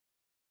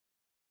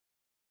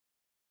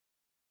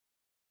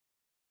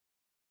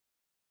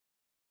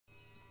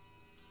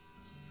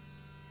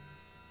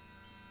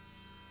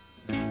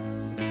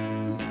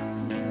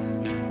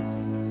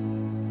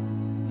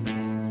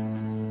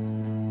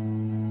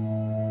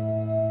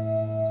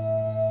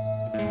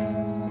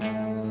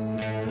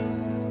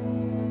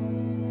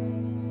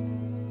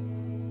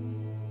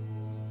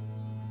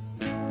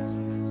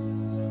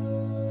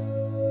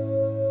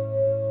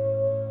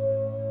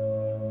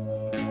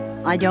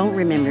I don't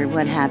remember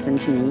what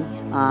happened to me.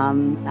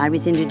 I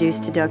was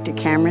introduced to Dr.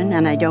 Cameron,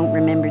 and I don't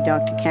remember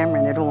Dr.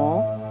 Cameron at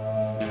all.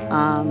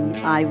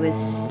 I was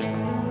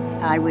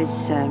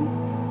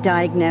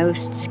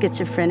diagnosed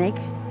schizophrenic.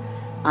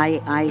 I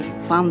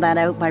found that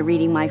out by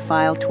reading my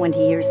file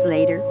 20 years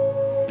later.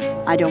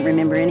 I don't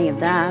remember any of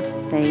that.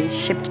 They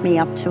shipped me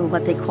up to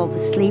what they call the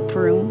sleep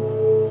room,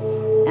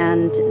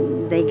 and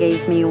they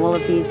gave me all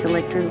of these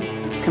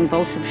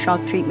electroconvulsive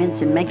shock treatments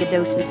and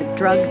megadoses of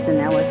drugs and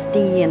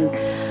LSD and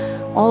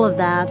all of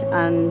that,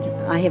 and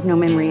I have no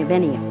memory of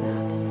any of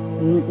that.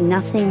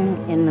 Nothing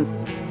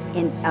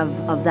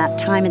of that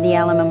time in the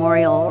Allen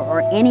Memorial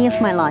or any of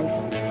my life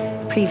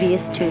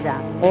previous to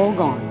that. All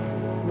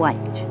gone,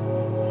 wiped.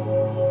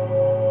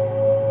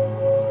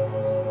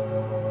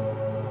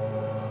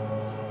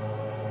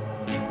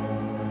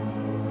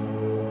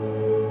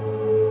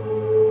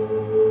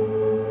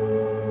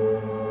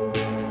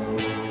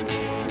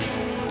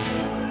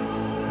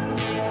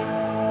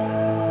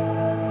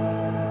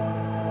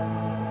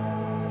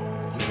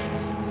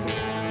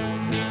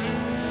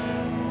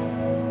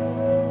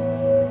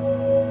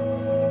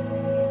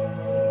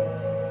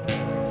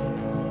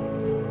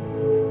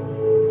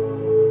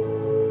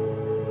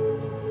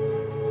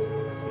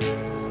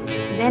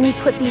 Then he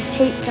put these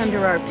tapes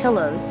under our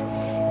pillows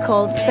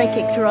called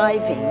psychic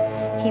driving.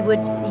 He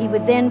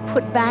would then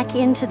put back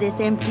into this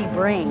empty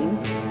brain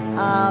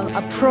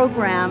a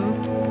program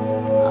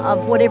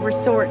of whatever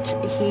sort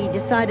he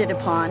decided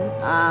upon,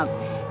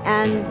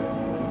 and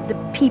the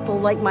people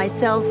like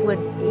myself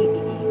would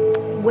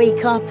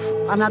wake up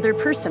another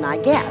person, I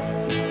guess.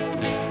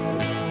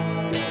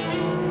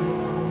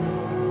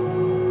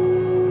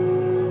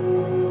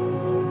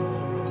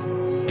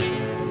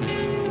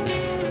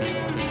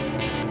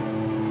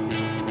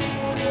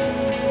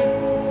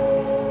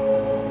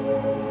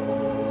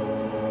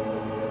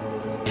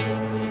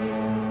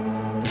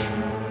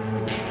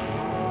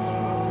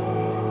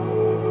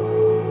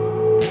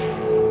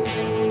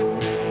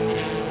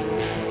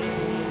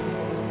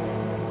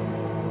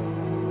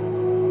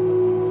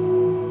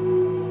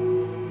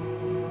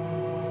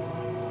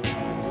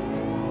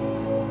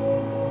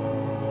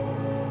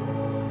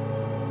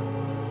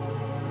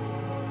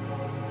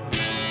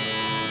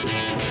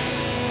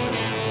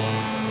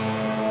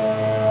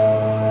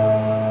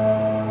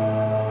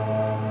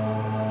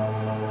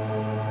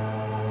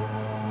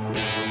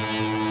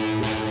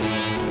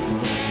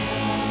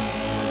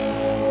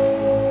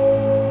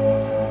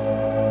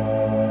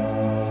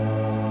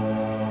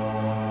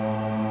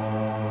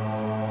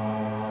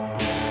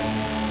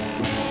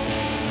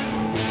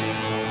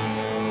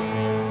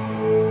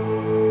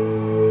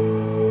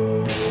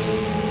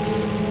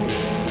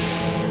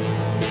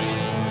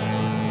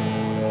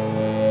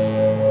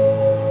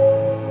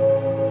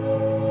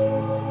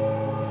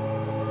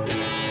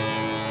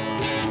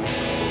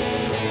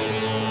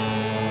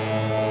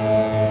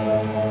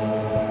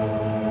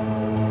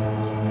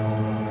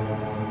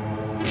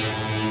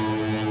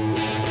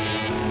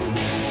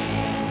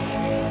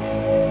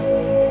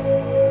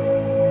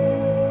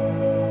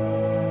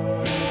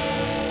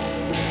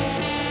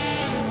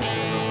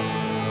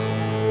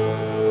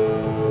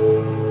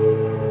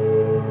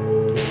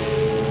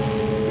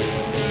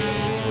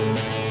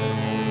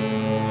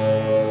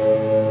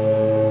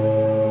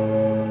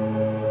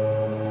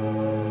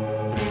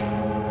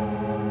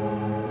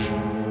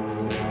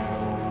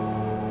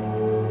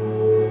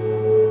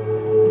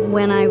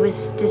 When I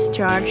was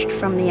discharged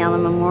from the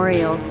Allen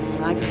Memorial,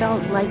 I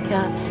felt like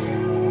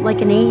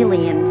an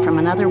alien from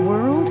another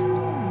world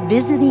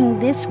visiting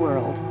this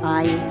world.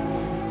 I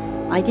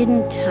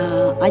didn't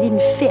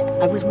fit.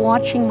 I was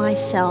watching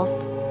myself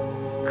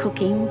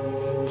cooking,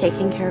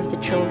 taking care of the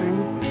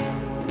children,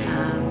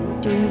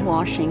 doing the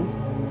washing,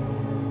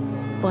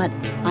 but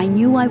I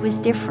knew I was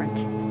different,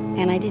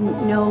 and I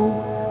didn't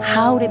know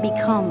how to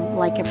become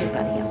like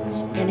everybody else.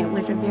 And it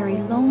was a very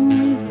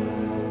lonely,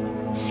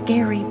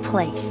 scary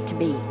place to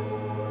be.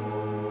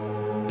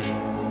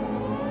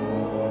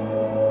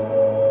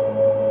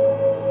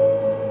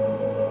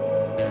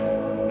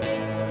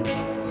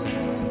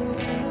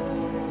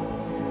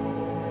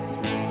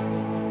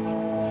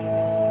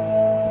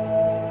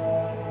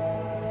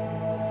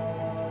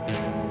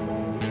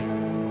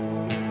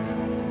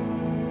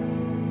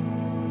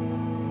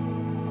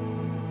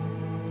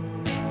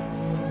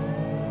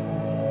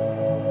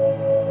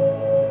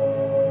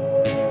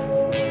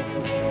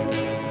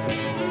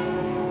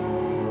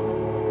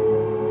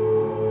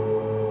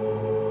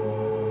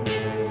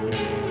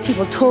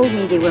 People told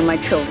me they were my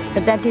children,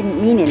 but that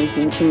didn't mean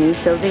anything to me,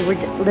 so they were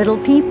little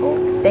people.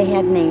 They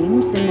had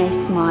names, and they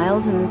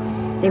smiled,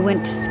 and they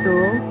went to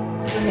school.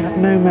 You have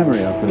no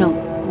memory of them?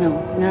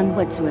 No, none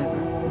whatsoever.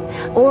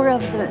 Or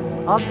of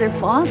their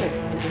father,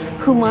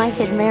 whom I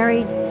had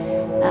married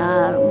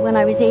when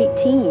I was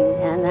 18,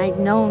 and I'd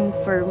known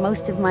for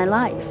most of my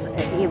life.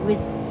 It was,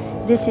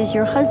 this is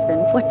your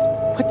husband.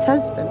 What's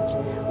husband?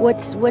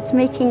 What's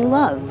making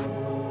love?